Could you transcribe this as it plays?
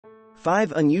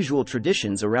5 Unusual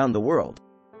Traditions Around the World.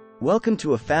 Welcome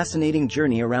to a fascinating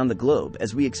journey around the globe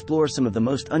as we explore some of the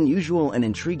most unusual and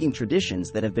intriguing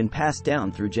traditions that have been passed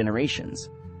down through generations.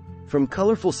 From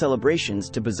colorful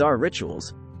celebrations to bizarre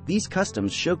rituals, these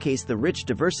customs showcase the rich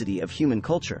diversity of human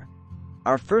culture.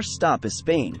 Our first stop is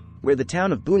Spain, where the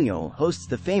town of Buñol hosts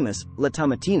the famous La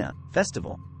Tomatina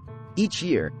festival. Each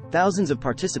year, thousands of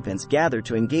participants gather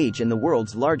to engage in the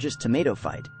world's largest tomato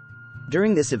fight.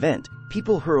 During this event,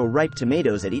 people hurl ripe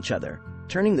tomatoes at each other,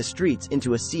 turning the streets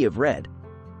into a sea of red.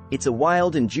 It's a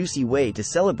wild and juicy way to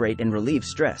celebrate and relieve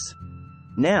stress.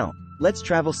 Now, let's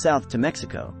travel south to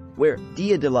Mexico, where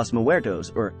Dia de los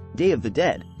Muertos, or Day of the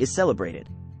Dead, is celebrated.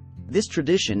 This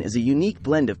tradition is a unique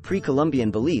blend of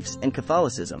pre-Columbian beliefs and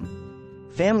Catholicism.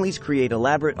 Families create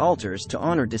elaborate altars to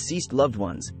honor deceased loved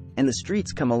ones, and the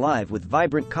streets come alive with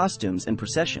vibrant costumes and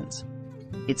processions.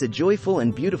 It's a joyful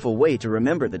and beautiful way to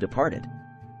remember the departed.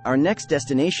 Our next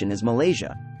destination is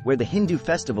Malaysia, where the Hindu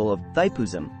festival of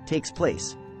Thaipusam takes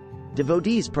place.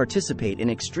 Devotees participate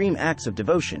in extreme acts of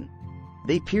devotion.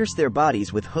 They pierce their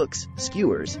bodies with hooks,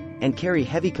 skewers, and carry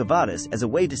heavy kavadas as a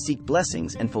way to seek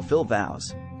blessings and fulfill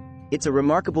vows. It's a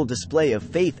remarkable display of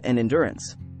faith and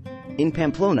endurance. In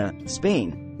Pamplona,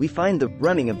 Spain, we find the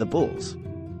running of the bulls.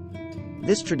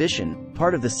 This tradition,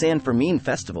 part of the San Fermin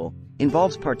festival,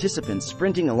 involves participants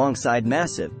sprinting alongside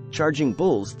massive, charging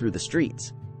bulls through the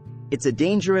streets. It's a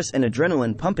dangerous and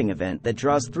adrenaline-pumping event that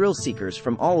draws thrill-seekers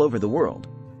from all over the world.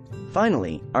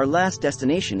 Finally, our last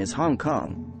destination is Hong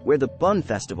Kong, where the Bun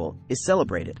Festival is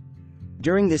celebrated.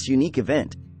 During this unique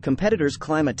event, competitors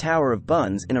climb a tower of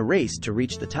buns in a race to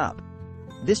reach the top.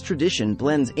 This tradition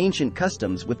blends ancient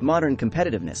customs with modern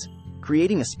competitiveness,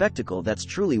 creating a spectacle that's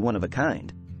truly one of a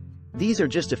kind. These are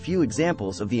just a few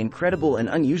examples of the incredible and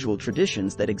unusual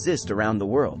traditions that exist around the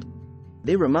world.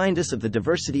 They remind us of the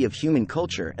diversity of human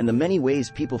culture and the many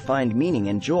ways people find meaning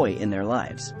and joy in their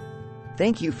lives.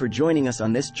 Thank you for joining us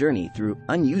on this journey through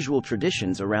unusual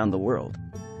traditions around the world.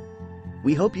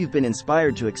 We hope you've been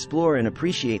inspired to explore and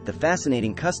appreciate the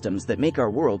fascinating customs that make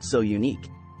our world so unique.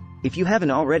 If you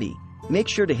haven't already, make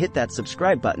sure to hit that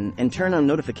subscribe button and turn on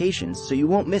notifications so you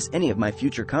won't miss any of my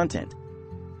future content.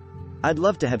 I'd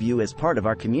love to have you as part of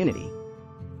our community.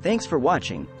 Thanks for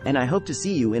watching, and I hope to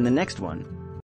see you in the next one.